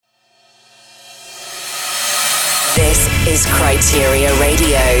This is Kryteria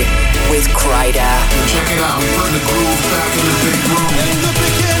Radio with Kryder. Check it out, bring the groove back in the big room. In the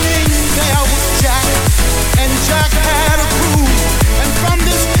beginning, there was Jack, and Jack had a groove, and from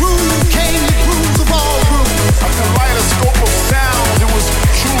this groove came the grooves of all grooves. A kaleidoscope of sound, it was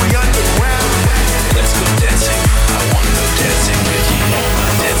truly underground. Let's go dancing. I wanna go dancing with you.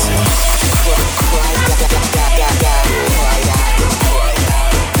 Dancing.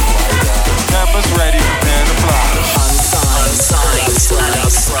 Campus ready, prepare to fly. Unsigned, flat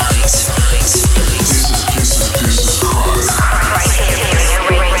up front. This is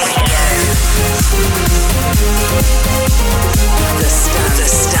The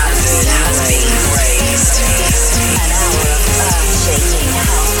standard has been raised. An hour of earth-shaking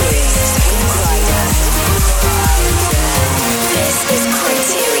house grooves with Kryder. This is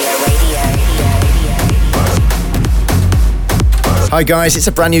Kryteria Radio. Hi guys, it's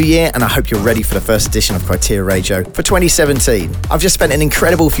a brand new year and I hope you're ready for the first edition of Kryteria Radio for 2017. I've just spent an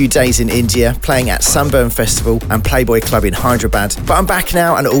incredible few days in India playing at Sunburn Festival and Playboy Club in Hyderabad, but I'm back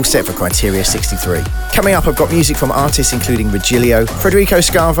now and all set for Kryteria 63. Coming up, I've got music from artists including Regilio, Federico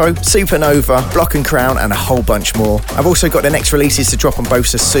Scavo, Supernova, Block and Crown and a whole bunch more. I've also got the next releases to drop on both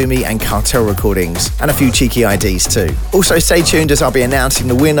Sasumi and Cartel recordings and a few cheeky IDs too. Also stay tuned as I'll be announcing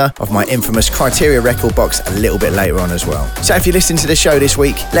the winner of my infamous Kryteria record box a little bit later on as well. So if you listen to the show this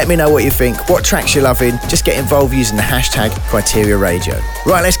week, let me know what you think, what tracks you're loving. Just get involved using the hashtag Kryteria Radio.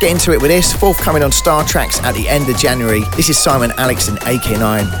 Right, let's get into it with this. Forthcoming on Star Tracks at the end of January. This is Simon Alex and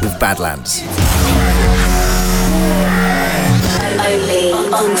AK9 with Badlands. Only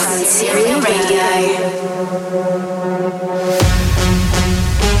on Kryteria Radio.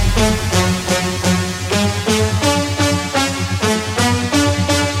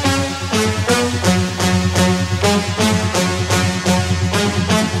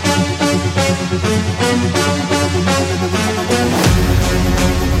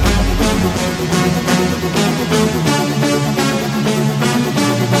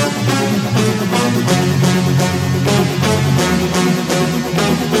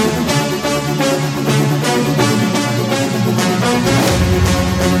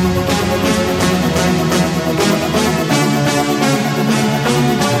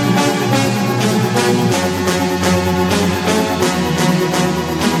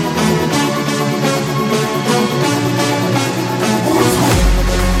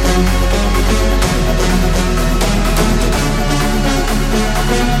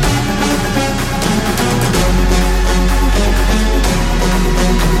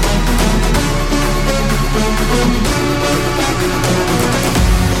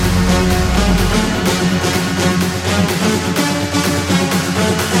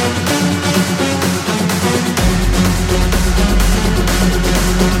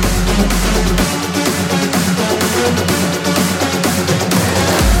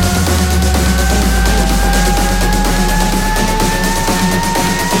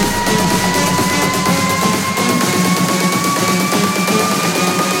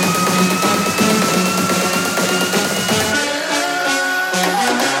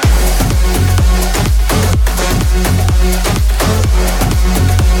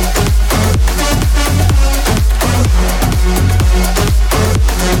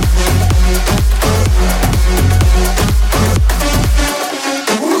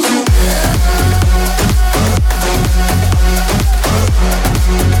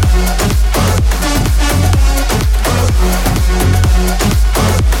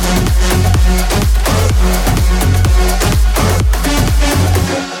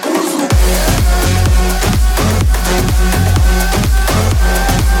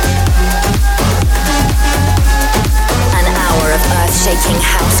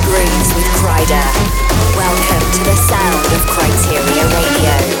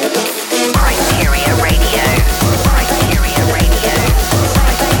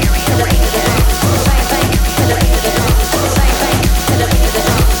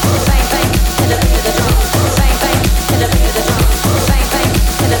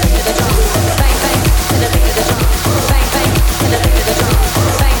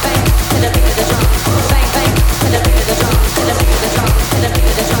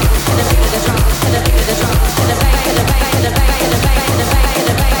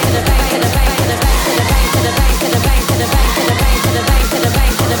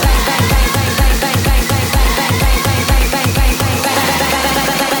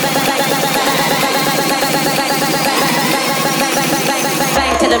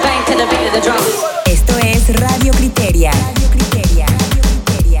 Esto es Radio Kryteria.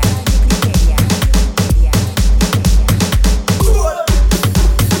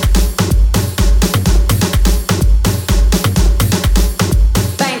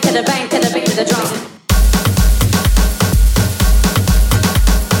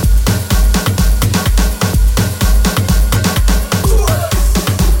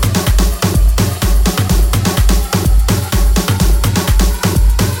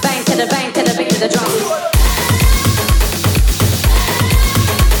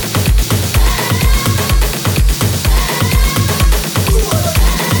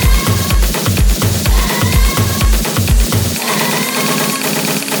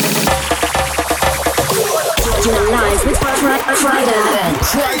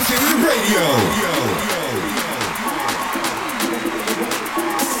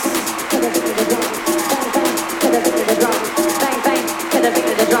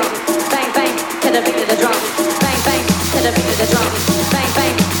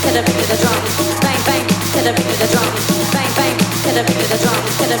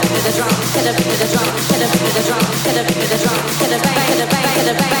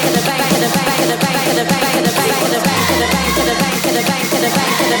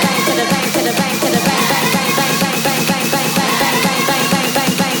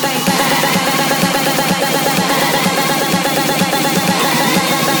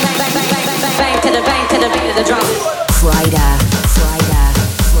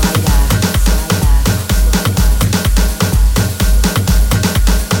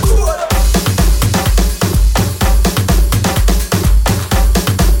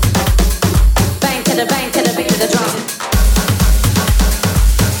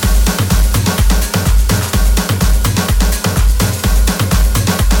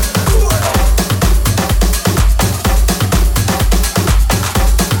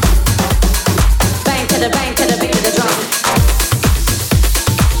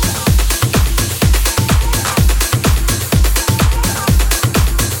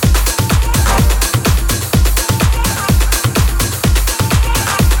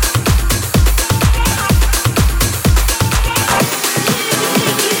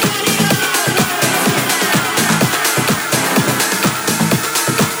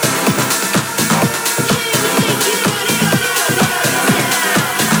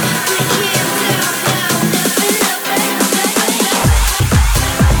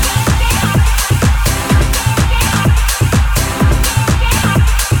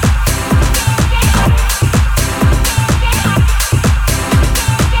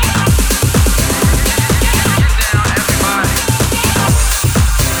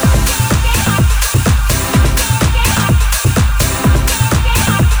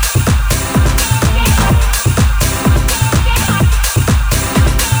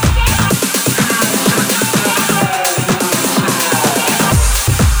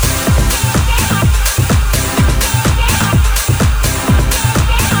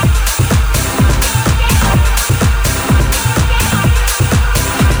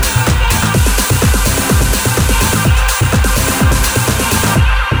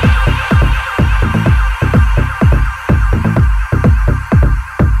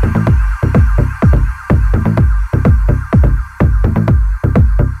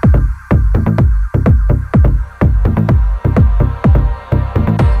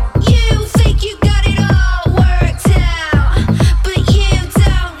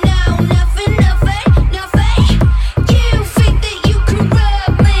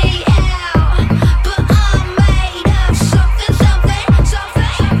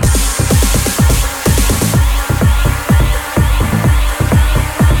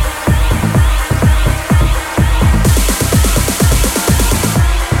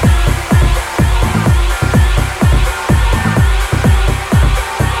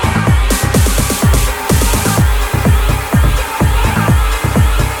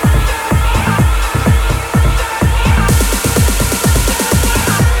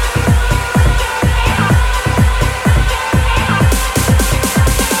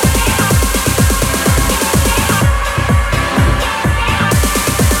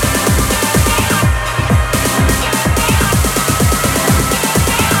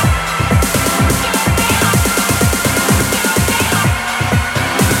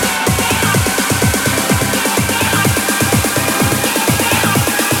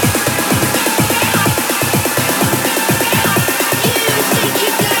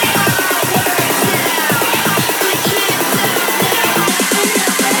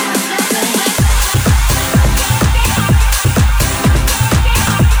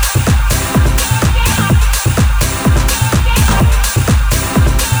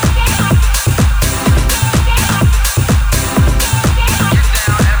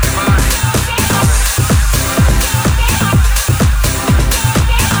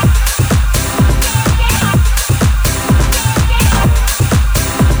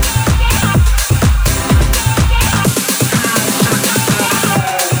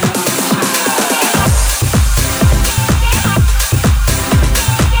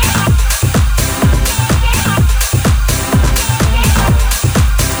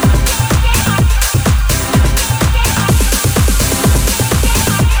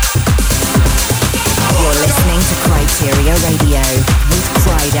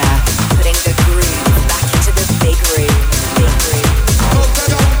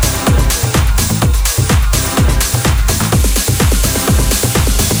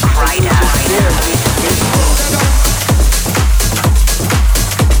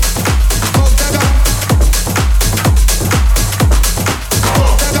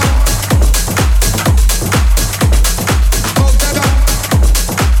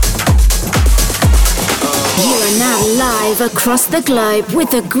 across the globe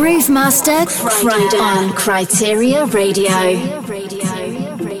with the Groove Master Kryder on Kryteria Radio.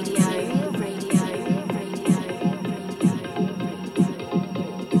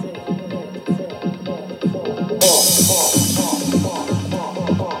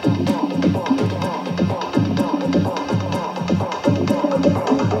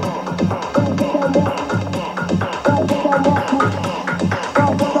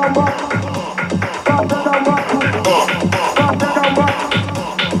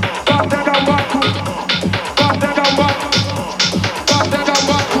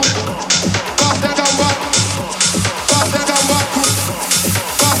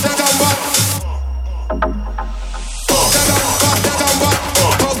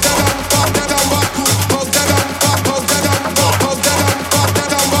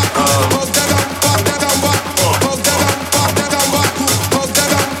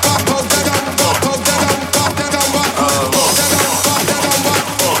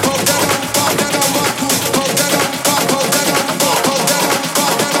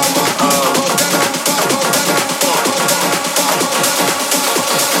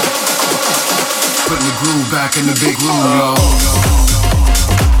 Back in the big room, y'all.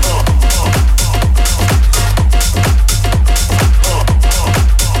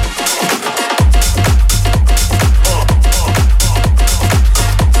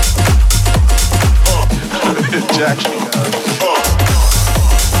 Jackson.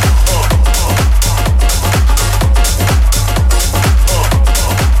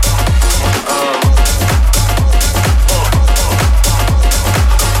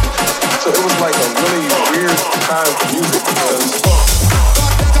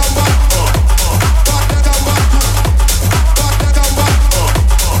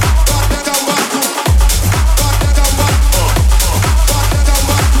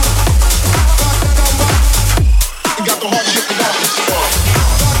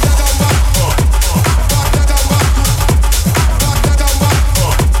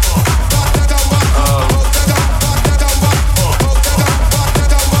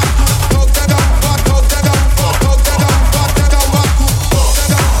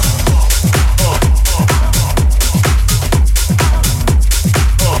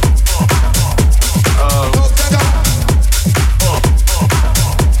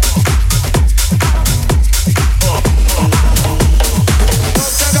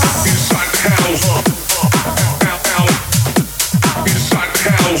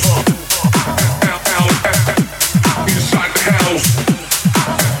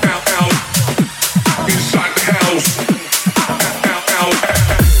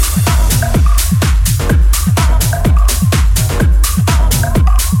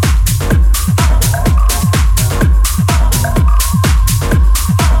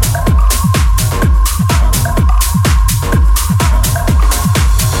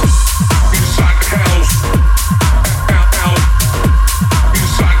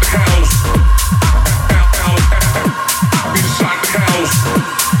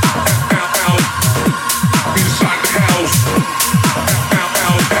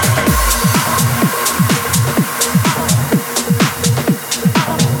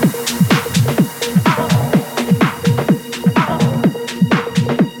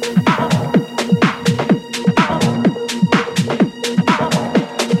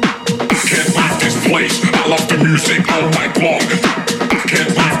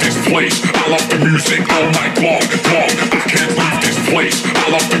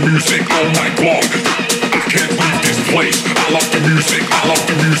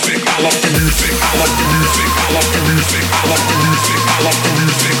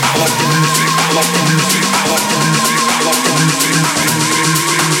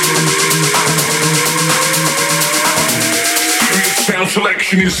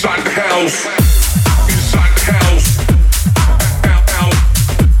 Selection inside the house.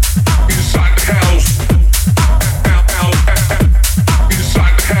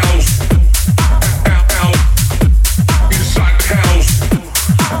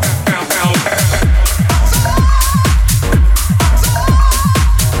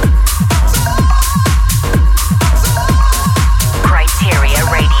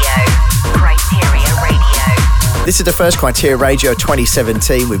 This is the first Kryteria Radio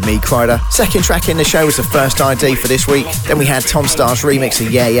 2017 with me, Kryder. Second track in the show was the first ID for this week. Then we had Tom Starr's remix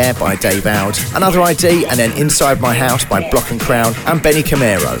of Yeah Yeah by Dave Aud, another ID, and then Inside My House by Block and Crown and Benny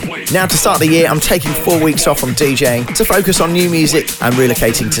Camero. Now to start the year, I'm taking 4 weeks off from DJing to focus on new music and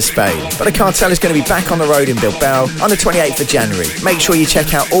relocating to Spain. But I can't tell is going to be back on the road in Bilbao on the 28th of January. Make sure you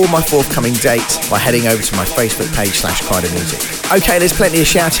check out all my forthcoming dates by heading over to my Facebook page /Kryder Music. Okay, there's plenty of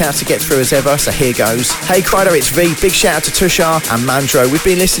shout outs to get through as ever, so here goes. Hey Kryder, it's V Finally, big shout out to Tushar and Mandro. We've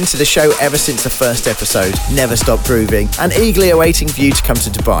been listening to the show ever since the first episode. Never stop grooving. And eagerly awaiting for you to come to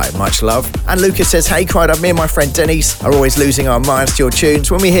Dubai. Much love. And Lucas says, hey, Cried Up, me and my friend Dennis are always losing our minds to your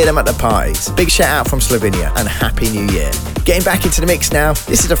tunes when we hear them at the parties. Big shout out from Slovenia and Happy New Year. Getting back into the mix now.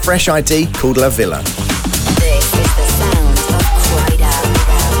 This is a fresh ID called La Villa. This is the sound of Cried Up.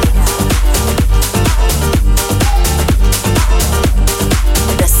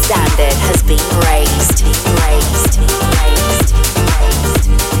 The standard has been raised.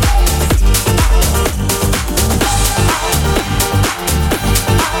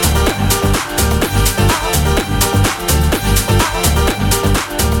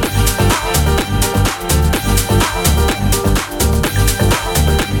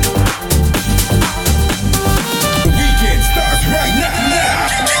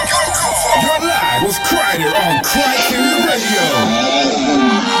 On Criteria Radio.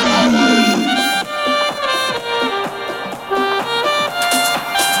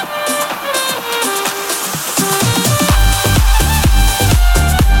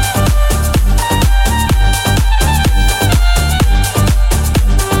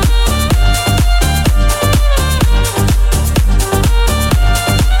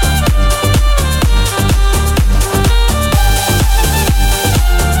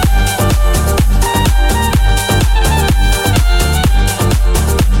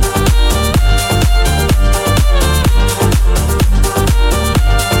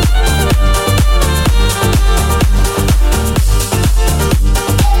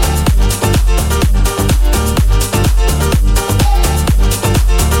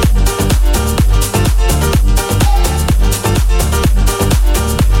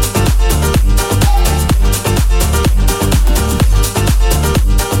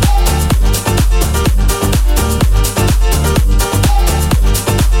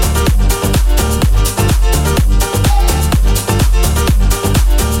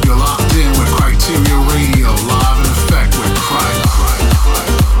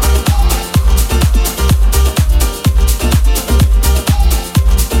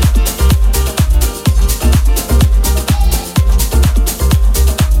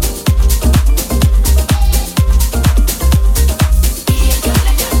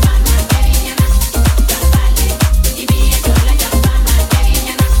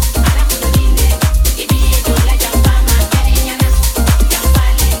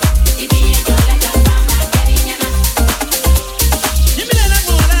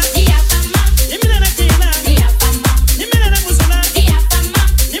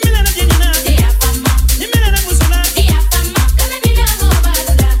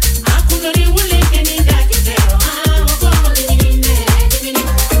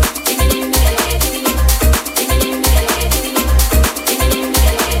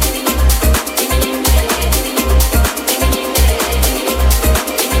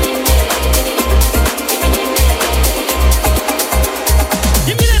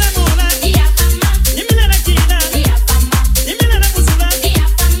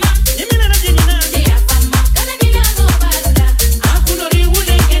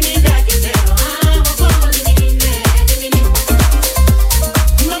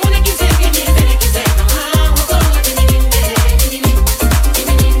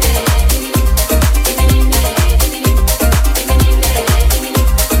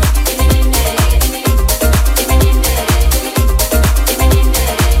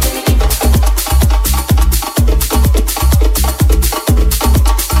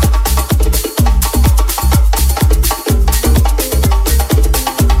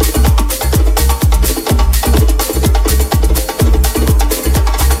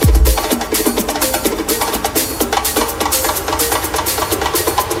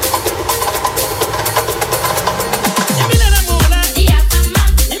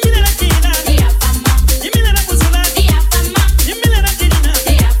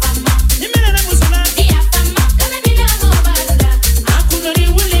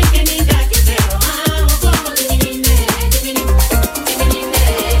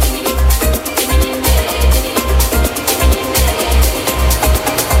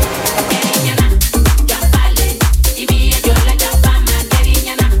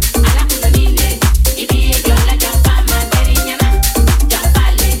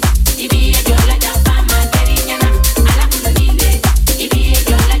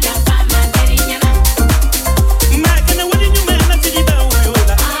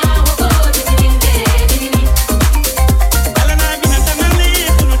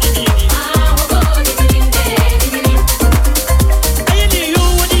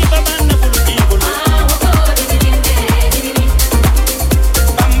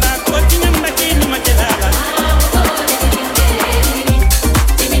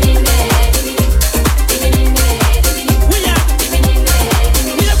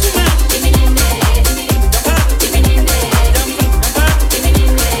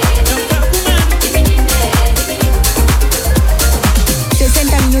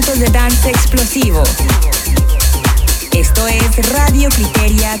 trance explosivo. Esto es Radio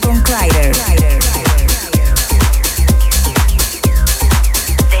Criteria con Kryder.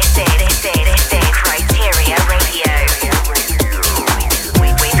 Criteria Radio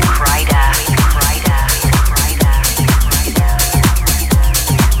with Kryder.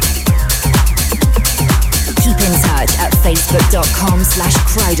 Keep in touch at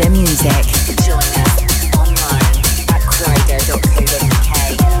facebook.com/KryderMusic. Join us online at kryder.co.uk.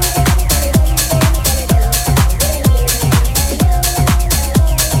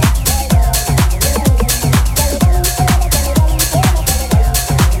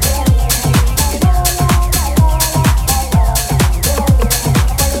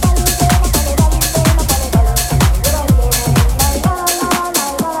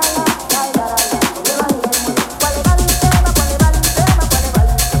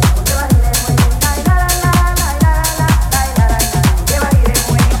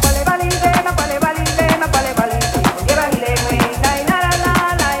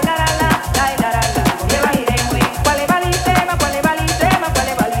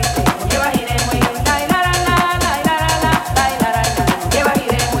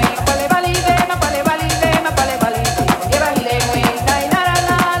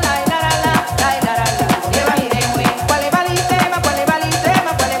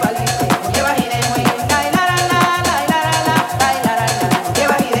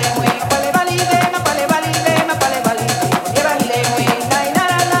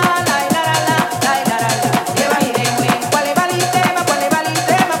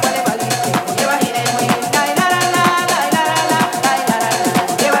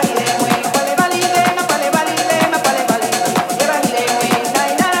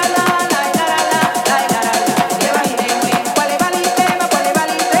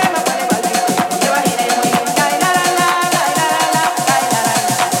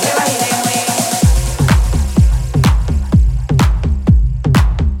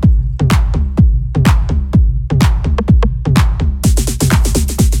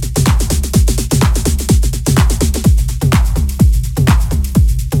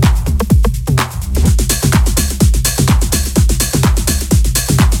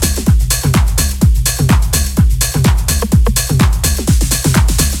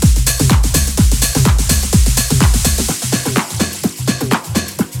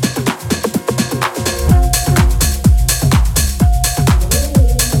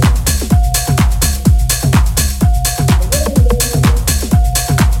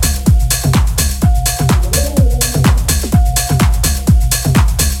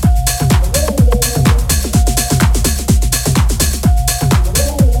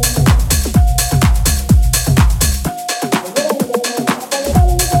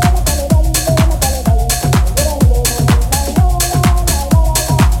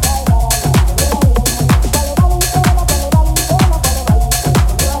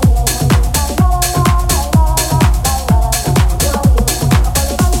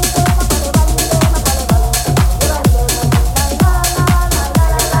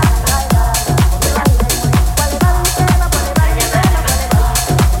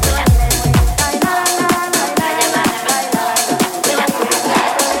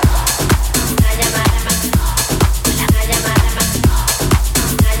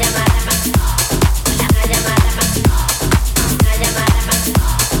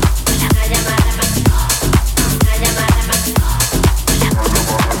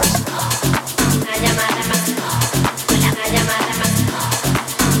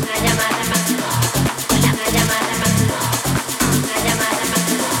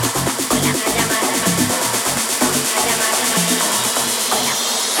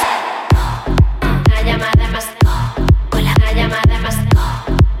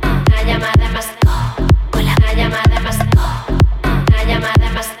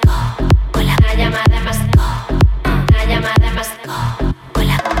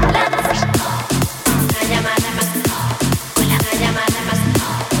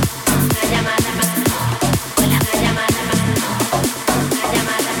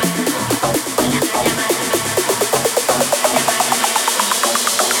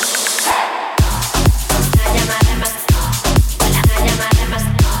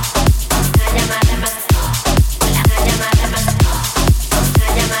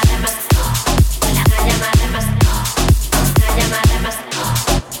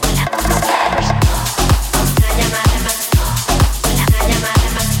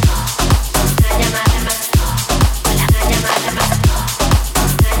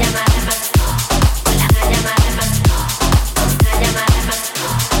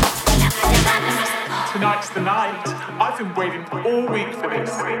 week for this.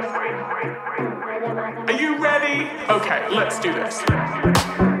 Are you ready? Okay, let's do this.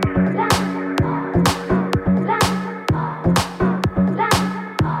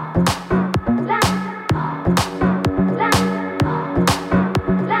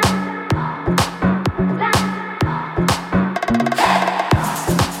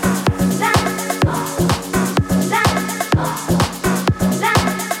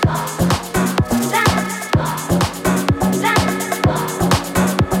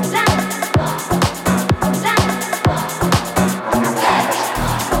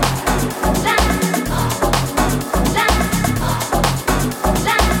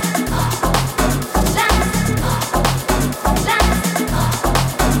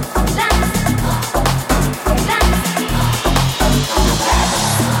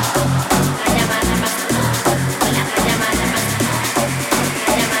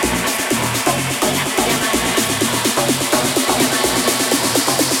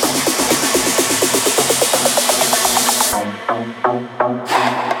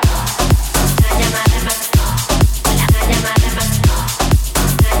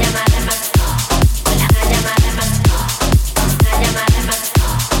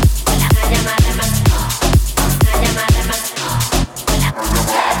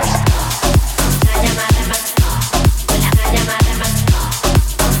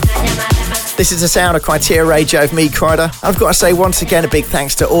 This is the sound of Criteria Radio of me, Kryder. I've got to say once again a big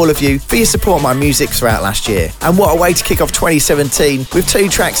thanks to all of you for your support on my music throughout last year. And what a way to kick off 2017 with 2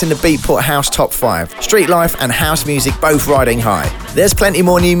 tracks in the Beatport House Top 5. Street Life and House Music both riding high. There's plenty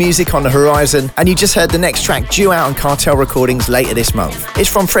more new music on the horizon, and you just heard the next track due out on Cartel Recordings later this month. It's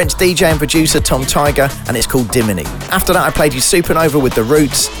from French DJ and producer Tom Tiger, and it's called Diminy. After that I played you Supernova with The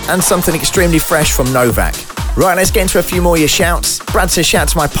Roots, and something extremely fresh from Novak. Right, let's get into a few more of your shouts. Brad says shout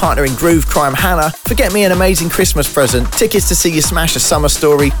to my partner in Groove Crime, Hannah, for getting me an amazing Christmas present. Tickets to see you smash a summer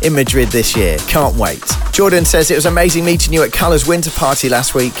story in Madrid this year. Can't wait. Jordan says it was amazing meeting you at Colours Winter Party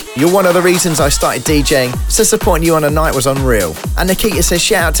last week. You're one of the reasons I started DJing, so supporting you on a night was unreal. And Nikita says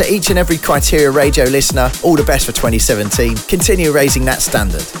shout out to each and every Criteria Radio listener. All the best for 2017. Continue raising that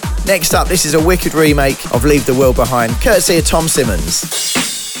standard. Next up, this is a wicked remake of Leave the World Behind, courtesy of Tom Simmons.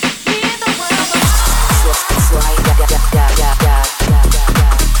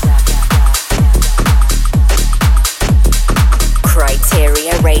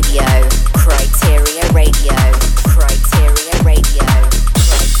 Criteria Radio, Criteria Radio, Criteria Radio, Criteria Radio.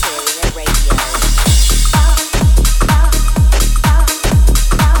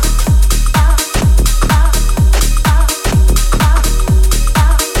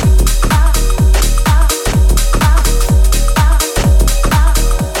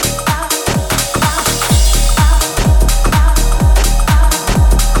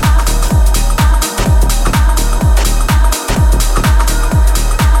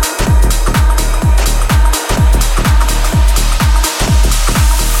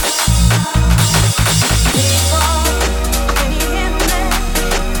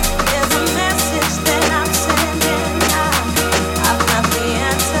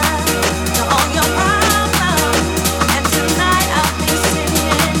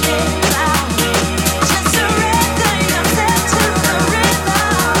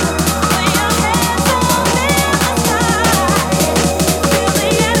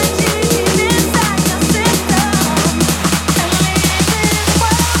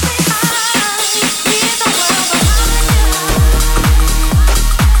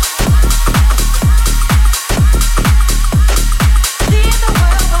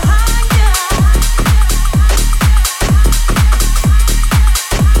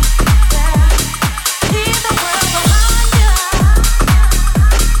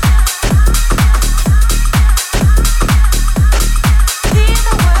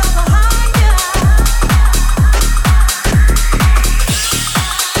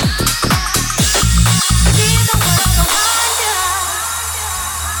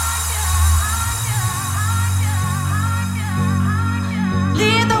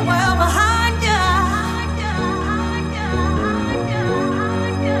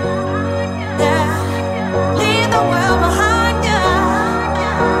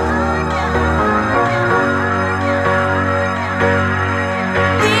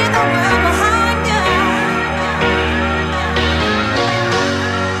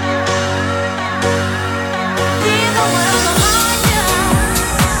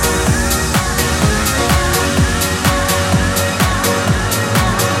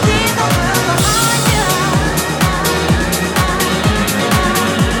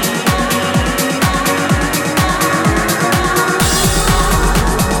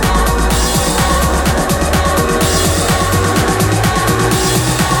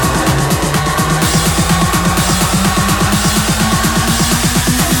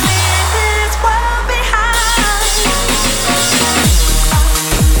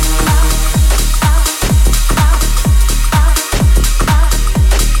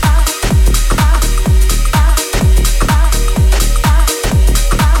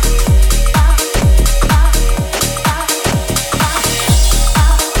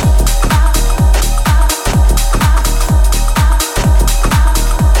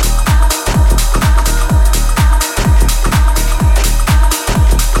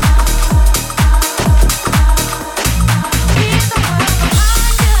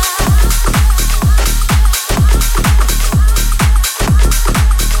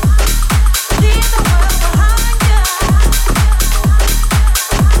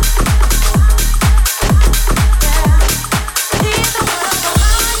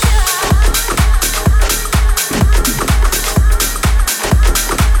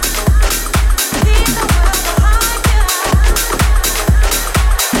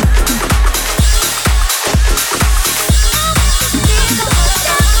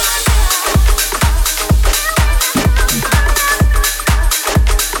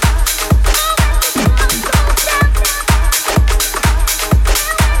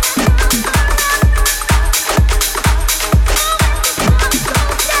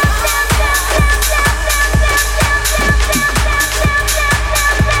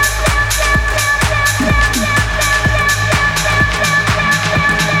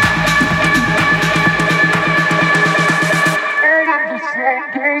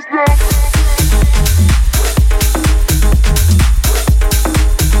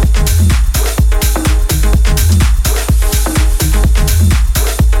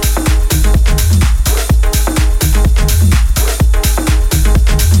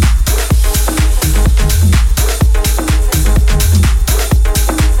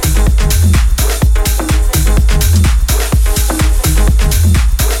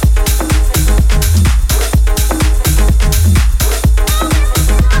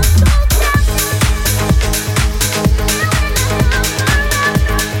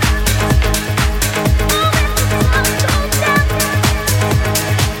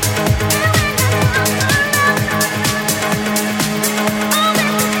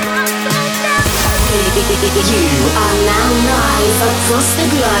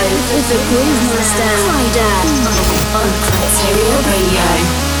 Flow with the Groove Master Friday on Criteria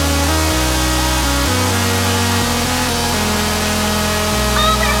Radio.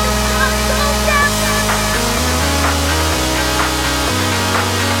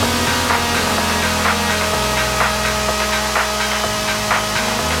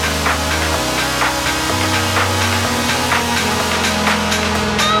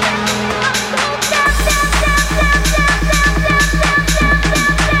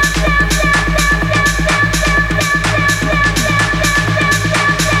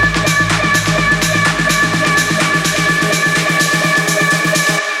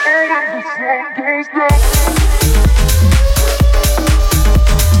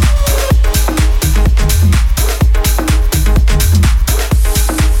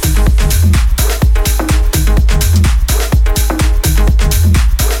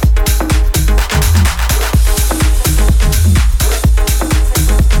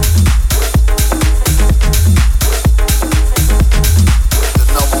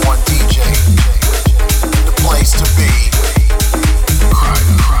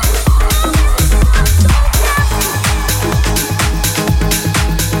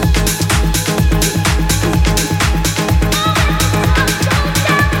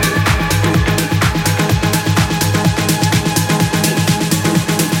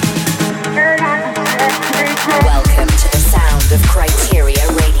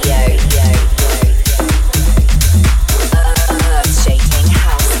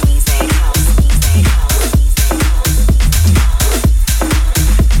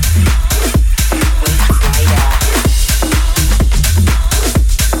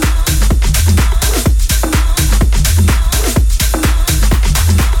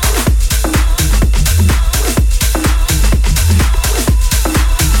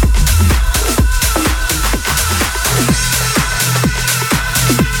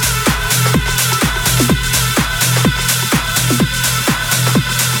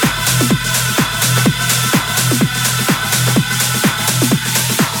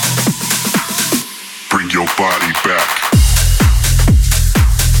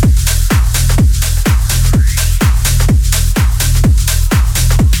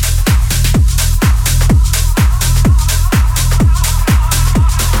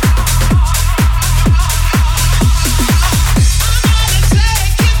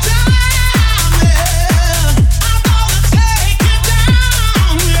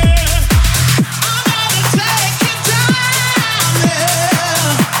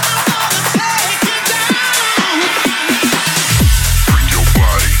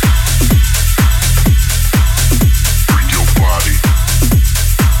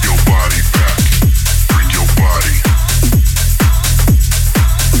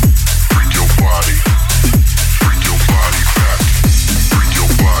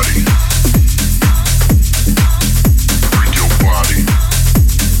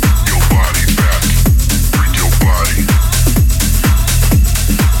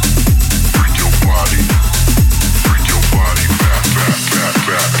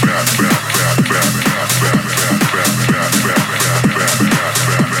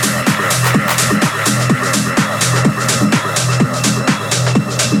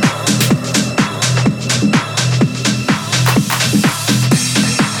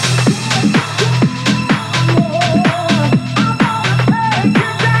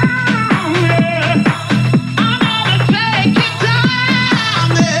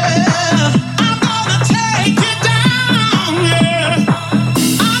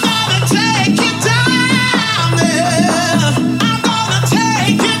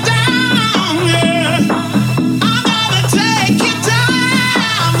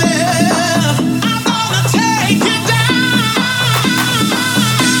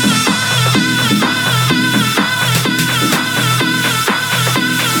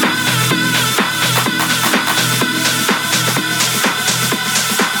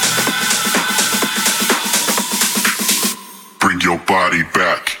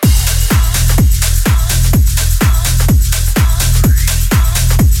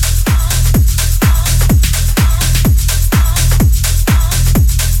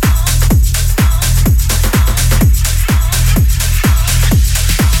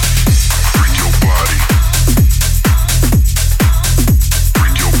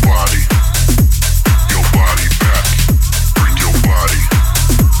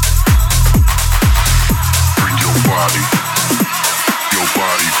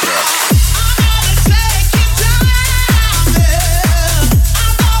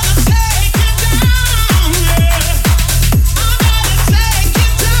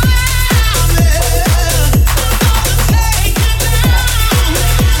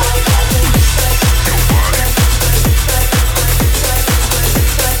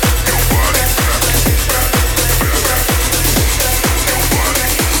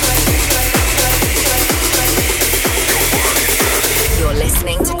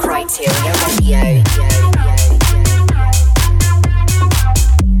 Criteria Radio.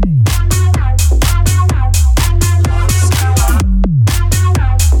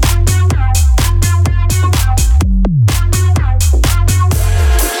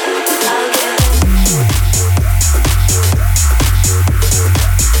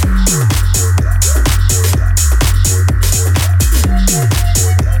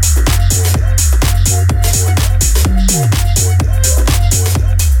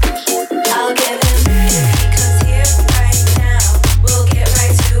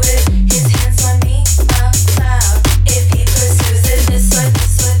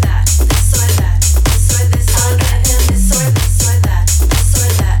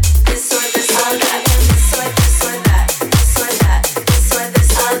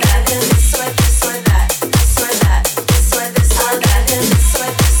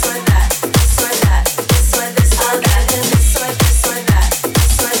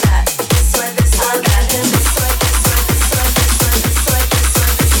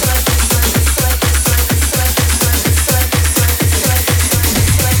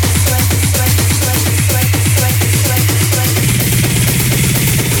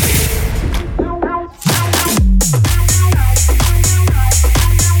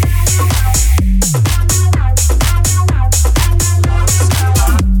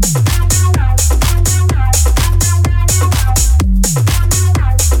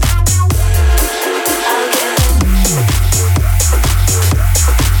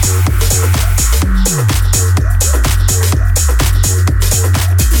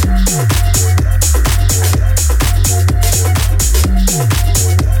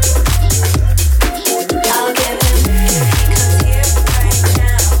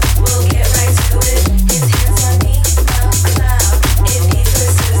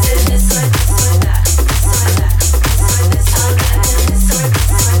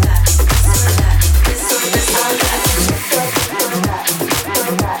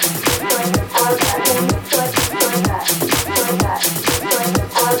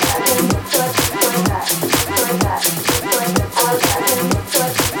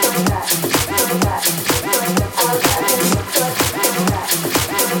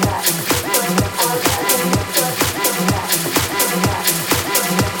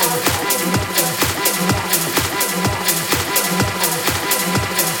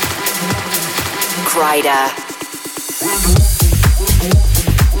 Kryder.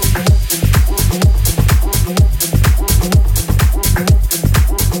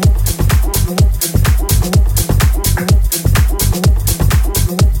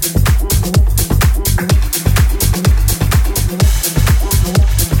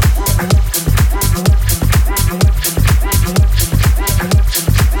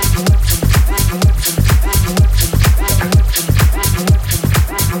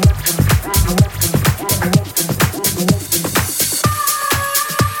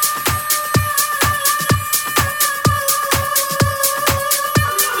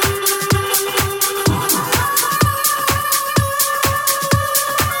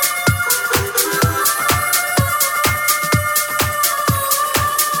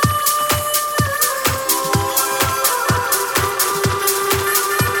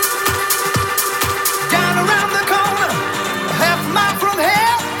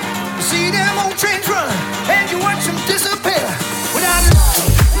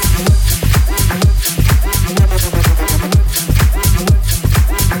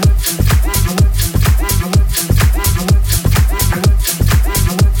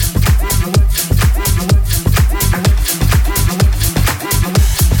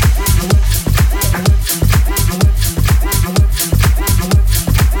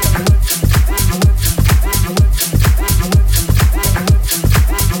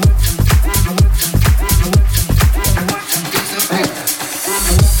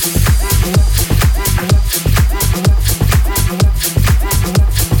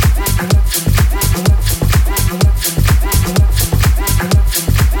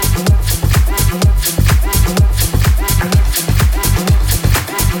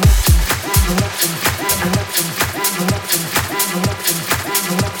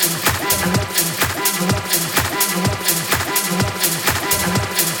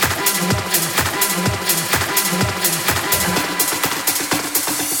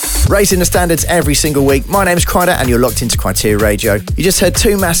 Raising the standards every single week. My name's Kryder and you're locked into Criteria Radio. You just heard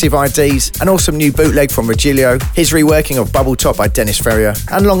two massive IDs, an awesome new bootleg from Regilio, his reworking of Bubble Top by Dennis Ferrier,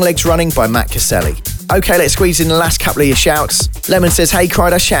 and Long Legs Running by Matt Caselli. Okay, let's squeeze in the last couple of your shouts. Lemon says, hey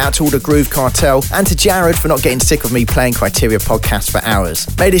Kryder, shout out to all the Groove Cartel and to Jared for not getting sick of me playing Criteria podcasts for hours.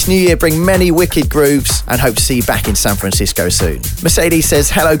 May this new year bring many wicked grooves and hope to see you back in San Francisco soon. Mercedes says,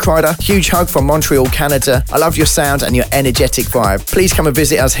 hello Kryder, huge hug from Montreal, Canada. I love your sound and your energetic vibe. Please come and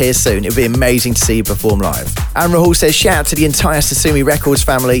visit us here soon. It would be amazing to see you perform live. And Rahul says, shout out to the entire Sasumi Records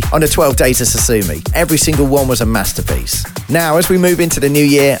family on the 12 days of Sasumi. Every single one was a masterpiece. Now, as we move into the new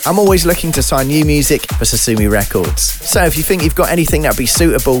year, I'm always looking to sign new music for Sasumi Records. So if you think you've got anything that would be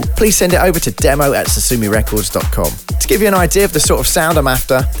suitable, please send it over to demo@sasumirecords.com. To give you an idea of the sort of sound I'm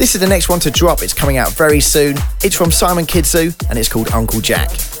after, this is the next one to drop. It's coming out very soon. It's from Simon Kidzu and it's called Uncle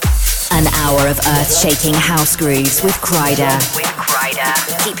Jack. An hour of earth-shaking house grooves with Kryder.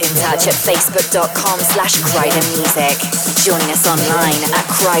 Keep in touch at facebook.com/KryderMusic. Join us online at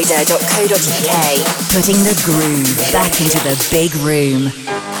kryder.co.uk. Putting the groove back into the big room.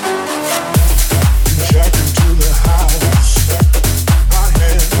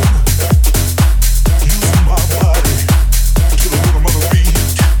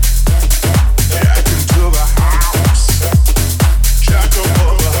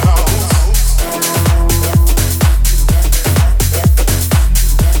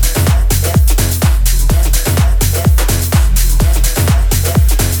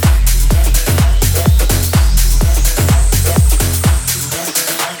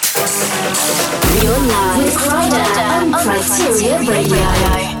 Criteria Radio.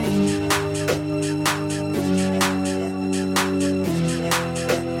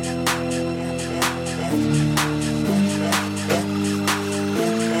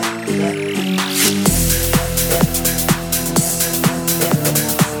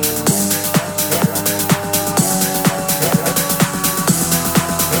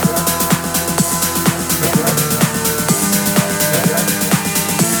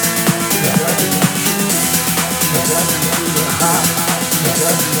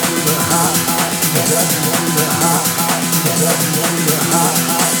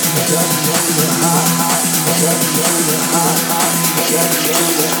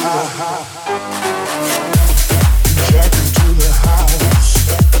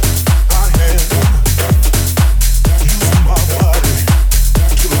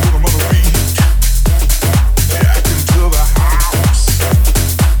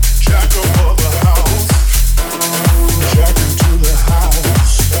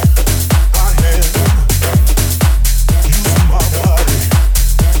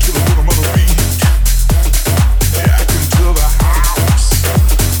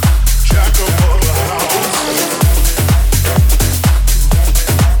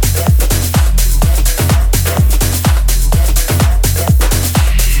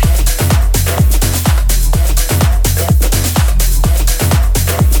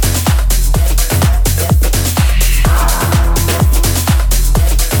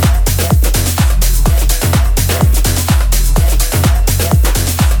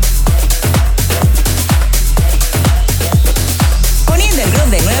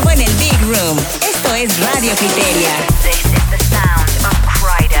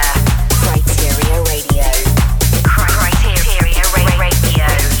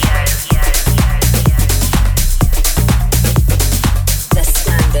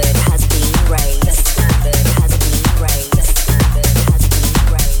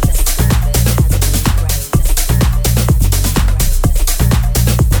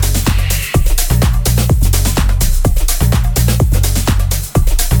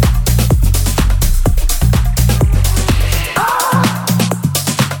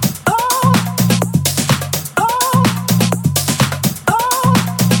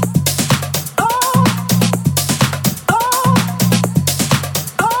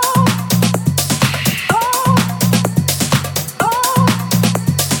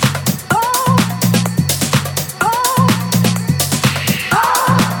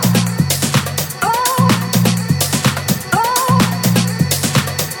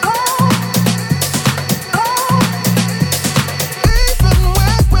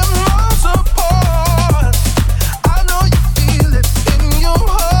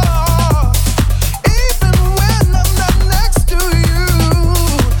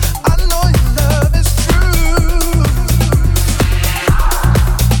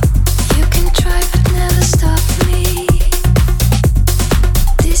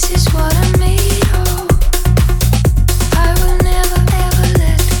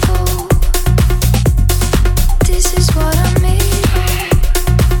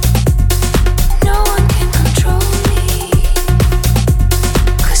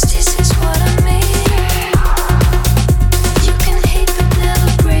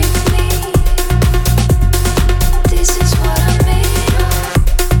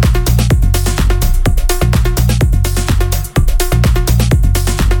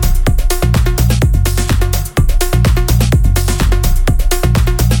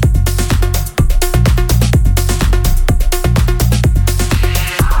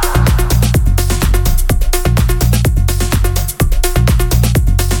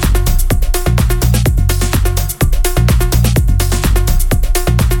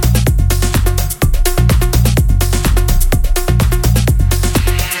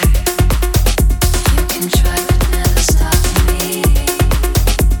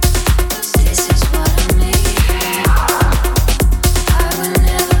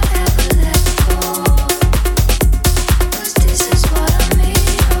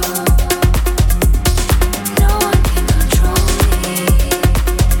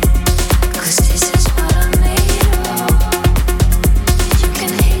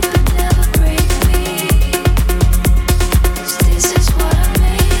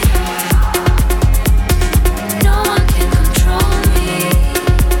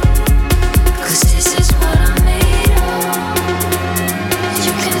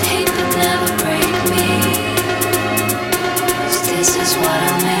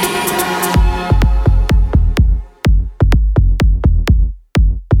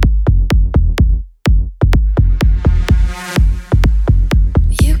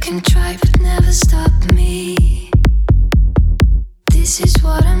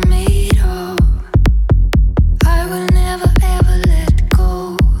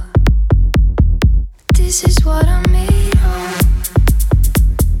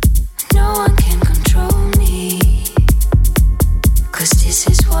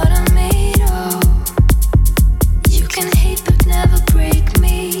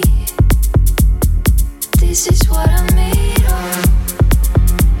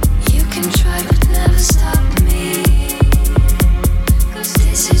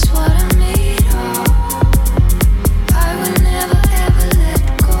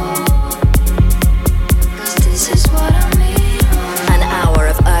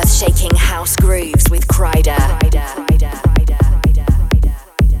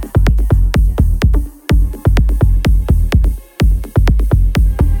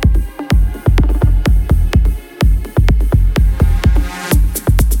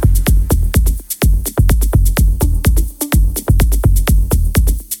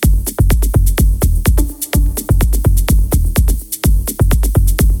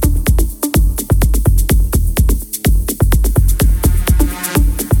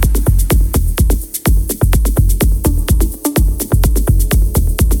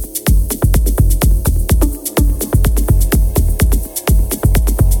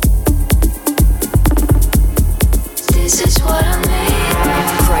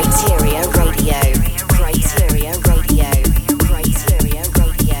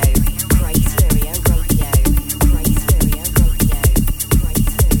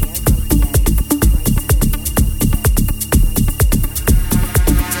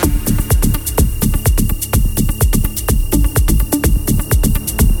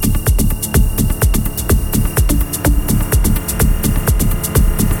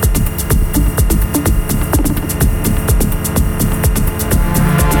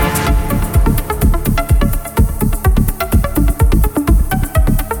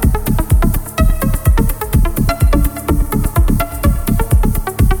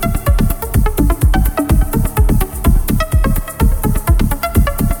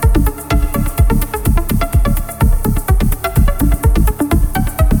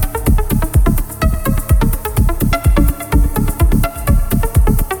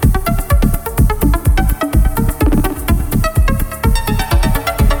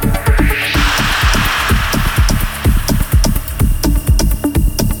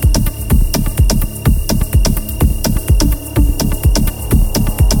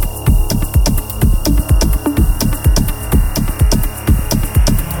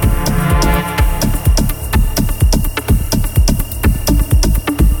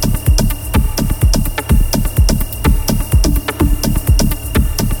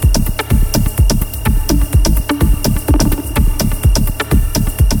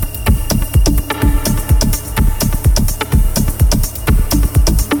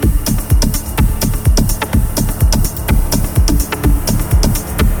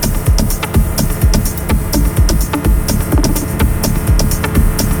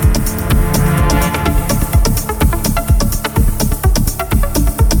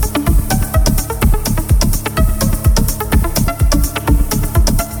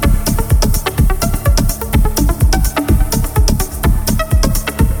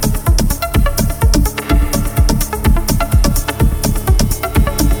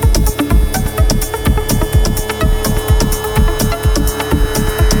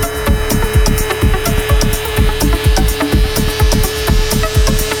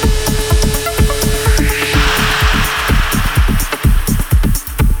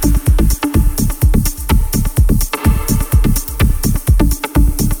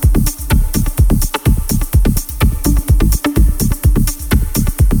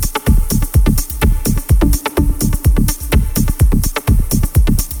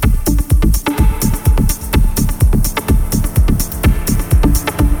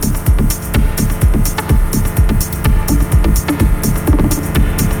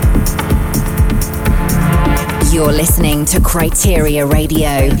 You're listening to Criteria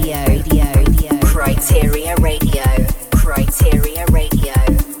Radio. Criteria Radio. Criteria Radio. Criteria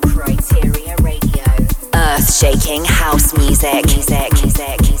Radio. Earth-shaking house music.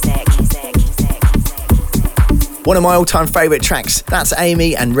 One of my all-time favourite tracks, that's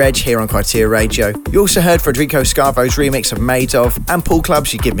Amy and Reg here on Criteria Radio. You also heard Federico Scavo's remix of Made Of and Paul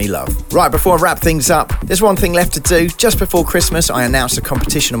Club's You Give Me Love. Right, before I wrap things up, there's one thing left to do. Just before Christmas, I announced a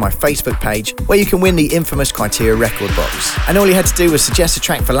competition on my Facebook page where you can win the infamous Criteria record box. And all you had to do was suggest a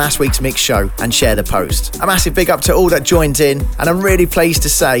track for last week's mix show and share the post. A massive big up to all that joined in, and I'm really pleased to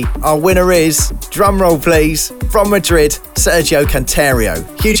say our winner is, drumroll please, from Madrid, Sergio Cantario.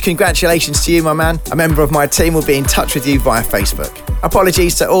 Huge congratulations to you, my man. A member of my team will be in touch with you via Facebook.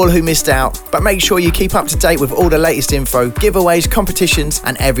 Apologies to all who missed out, but make sure you keep up to date with all the latest info, giveaways, competitions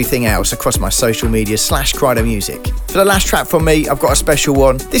and everything else across my social media /Kryder Music. For the last track from me, I've got a special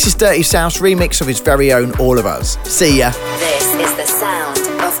one. This is Dirty South's remix of his very own All of Us. See ya. This is the sound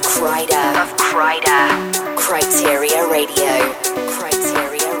of Kryder. Criteria Radio.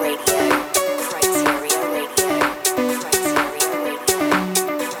 Criteria Radio. Criteria Radio.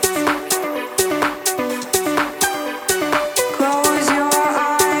 Close your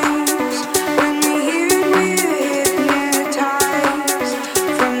eyes when you hear me hypnotized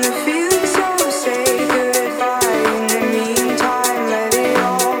from the feeling, so say goodbye. In the meantime, let it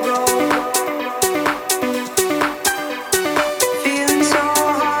all go. Feeling so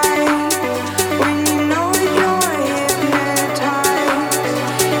high when you know you're hypnotized.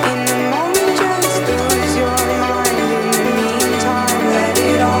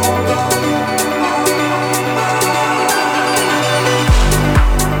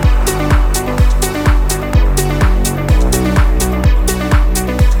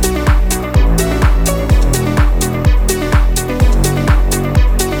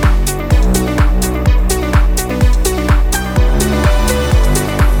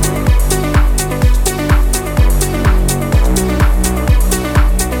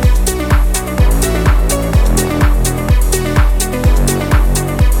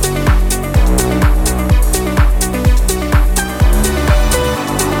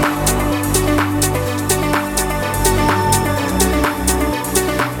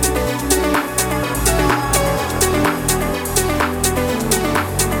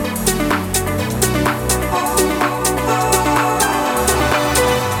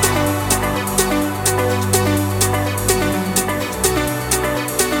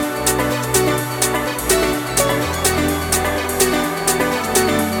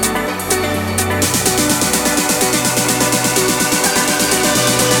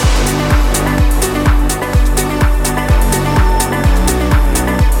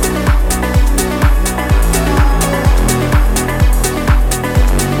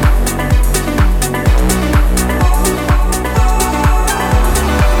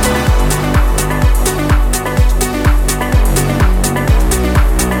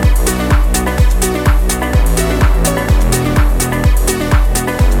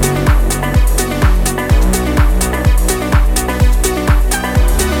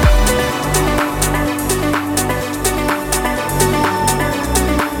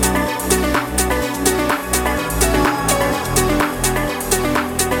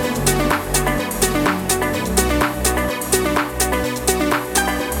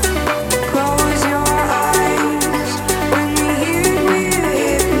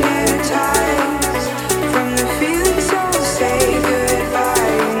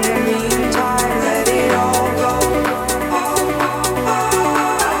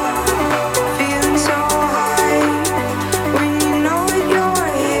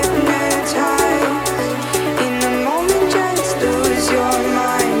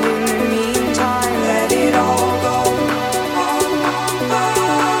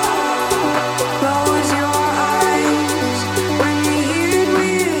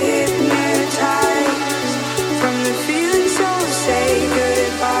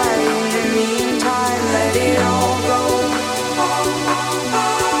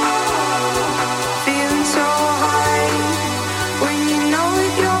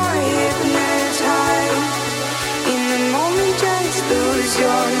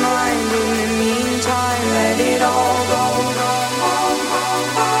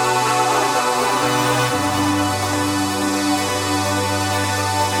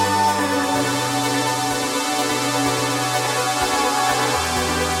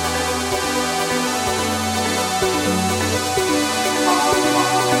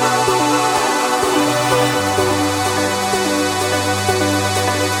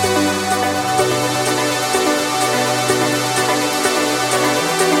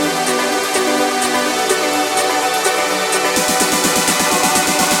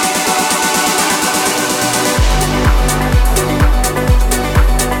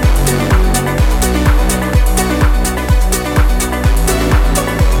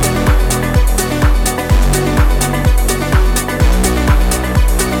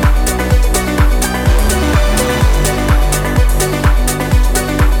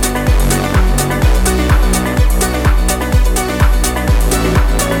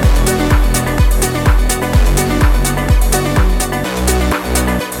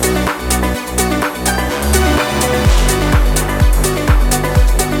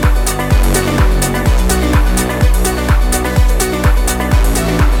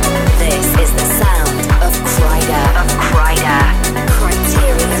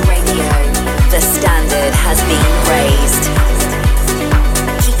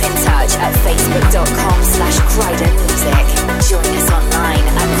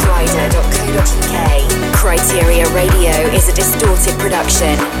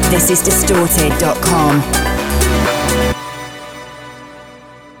 production. This is distorted.com.